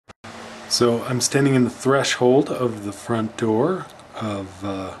So I'm standing in the threshold of the front door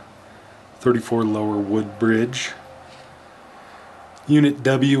of 34 Lower Woodbridge, Unit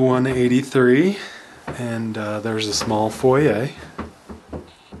W183, and there's a small foyer.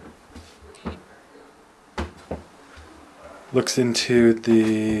 Looks into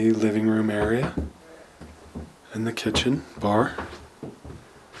the living room area and the kitchen bar.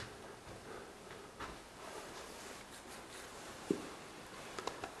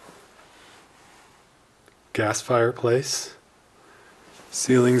 Gas fireplace.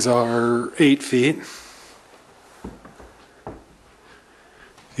 Ceilings are 8 feet.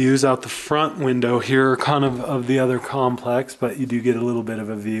 Views out the front window here are kind of the other complex, but you do get a little bit of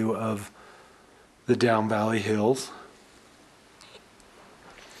a view of the Down Valley Hills.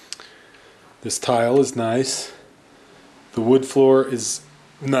 This tile is nice. The wood floor is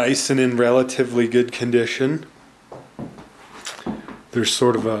nice and in relatively good condition. There's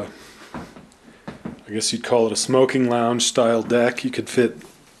sort of a, I guess you'd call it a smoking lounge style deck. You could fit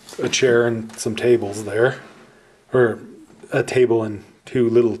a chair and some tables there, or a table and two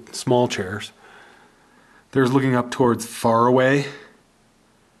little small chairs. There's looking up towards Faraway.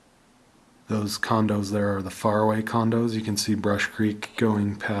 Those condos there are the Faraway condos. You can see Brush Creek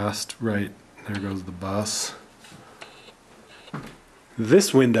going past. Right there goes the bus.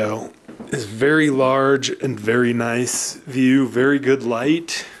 This window is very large and very nice view, very good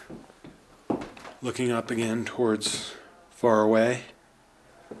light. Looking up again towards Faraway.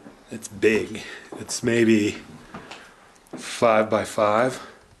 It's big. It's maybe 5 by 5.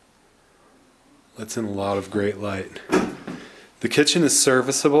 That's in a lot of great light. The kitchen is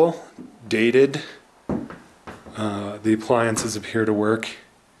serviceable, dated. The appliances appear to work.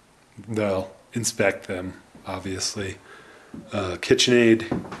 They'll inspect them, obviously. KitchenAid,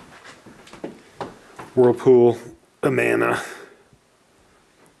 Whirlpool, Amana.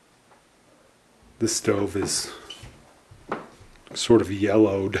 The stove is sort of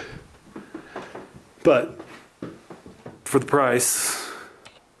yellowed, but for the price,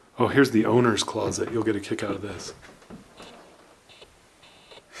 oh, here's the owner's closet. You'll get a kick out of this.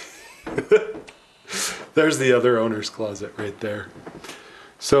 There's the other owner's closet right there.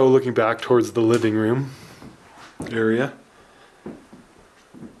 So looking back towards the living room area,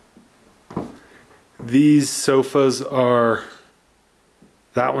 these sofas are,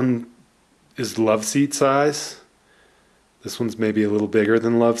 that one is love seat size. This one's maybe a little bigger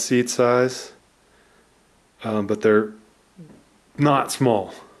than love seat size, but they're not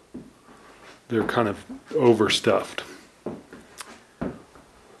small. They're kind of overstuffed.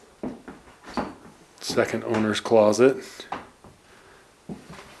 Second owner's closet.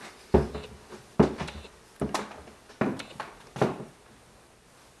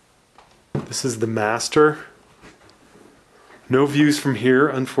 This is the master. No views from here,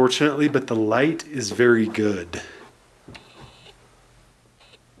 unfortunately, but the light is very good. You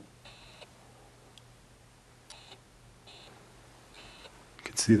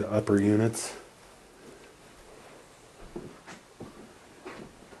can see the upper units.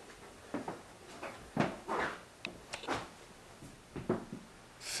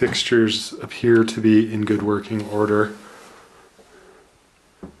 Fixtures appear to be in good working order.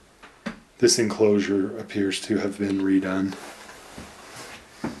 This enclosure appears to have been redone.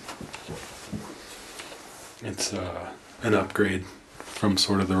 It's an upgrade from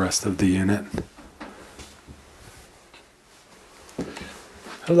sort of the rest of the unit.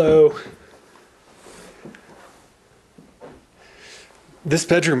 Hello. This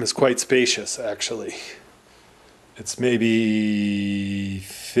bedroom is quite spacious, actually. It's maybe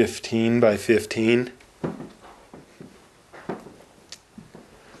 15 by 15.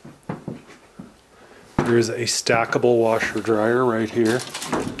 There is a stackable washer dryer right here.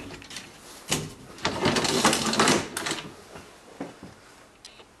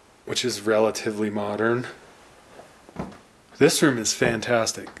 Which is relatively modern. This room is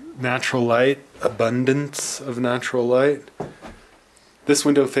fantastic. Natural light, abundance of natural light. This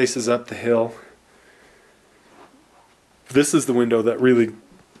window faces up the hill. This is the window that really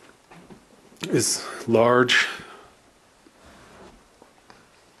is large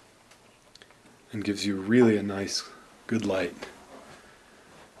and gives you really a nice, good light.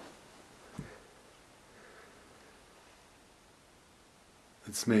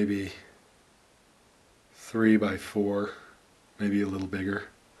 It's maybe 3 by 4, maybe a little bigger.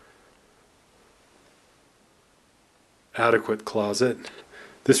 Adequate closet.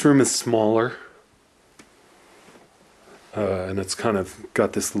 This room is smaller. And it's kind of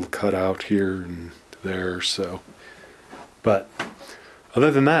got this little cutout here and there, so. But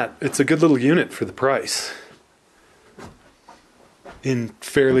other than that, it's a good little unit for the price. in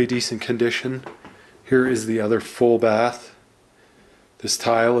fairly decent condition. Here is the other full bath. This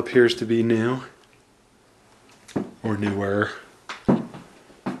tile appears to be new, or newer.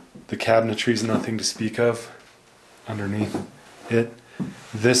 The cabinetry is nothing to speak of underneath it.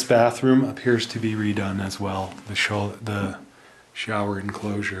 This bathroom appears to be redone as well, the shower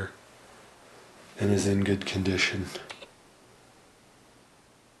enclosure, and is in good condition.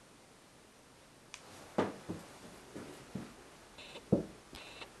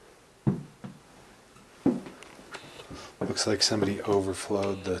 Looks like somebody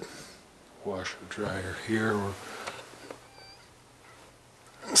overflowed the washer dryer here, or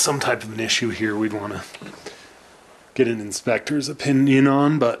some type of an issue here we'd want to get an inspector's opinion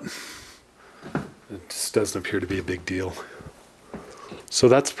on, but it just doesn't appear to be a big deal. So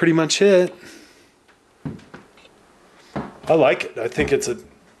that's pretty much it. I like it. I think it's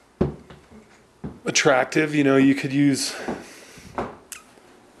attractive. You know, you could use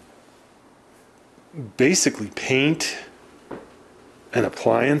basically paint and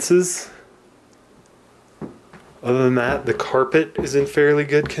appliances. Other than that, the carpet is in fairly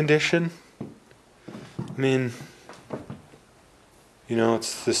good condition. I mean, you know,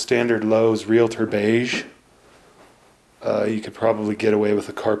 it's the standard Lowe's Realtor beige. You could probably get away with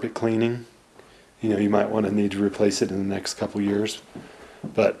a carpet cleaning. You know, you might want to need to replace it in the next couple years.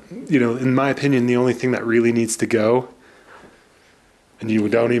 But, you know, in my opinion, the only thing that really needs to go, and you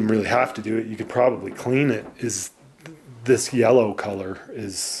don't even really have to do it, you could probably clean it, is this yellow color.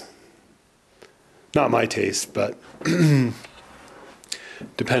 Is not my taste, but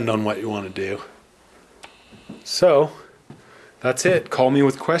depend on what you want to do. So that's it. Call me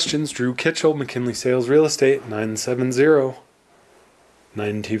with questions. Drew Kitchell, McKinley Sales Real Estate,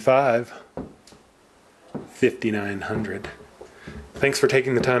 970-925-5900. Thanks for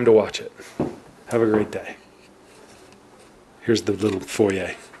taking the time to watch it. Have a great day. Here's the little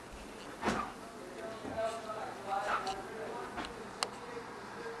foyer.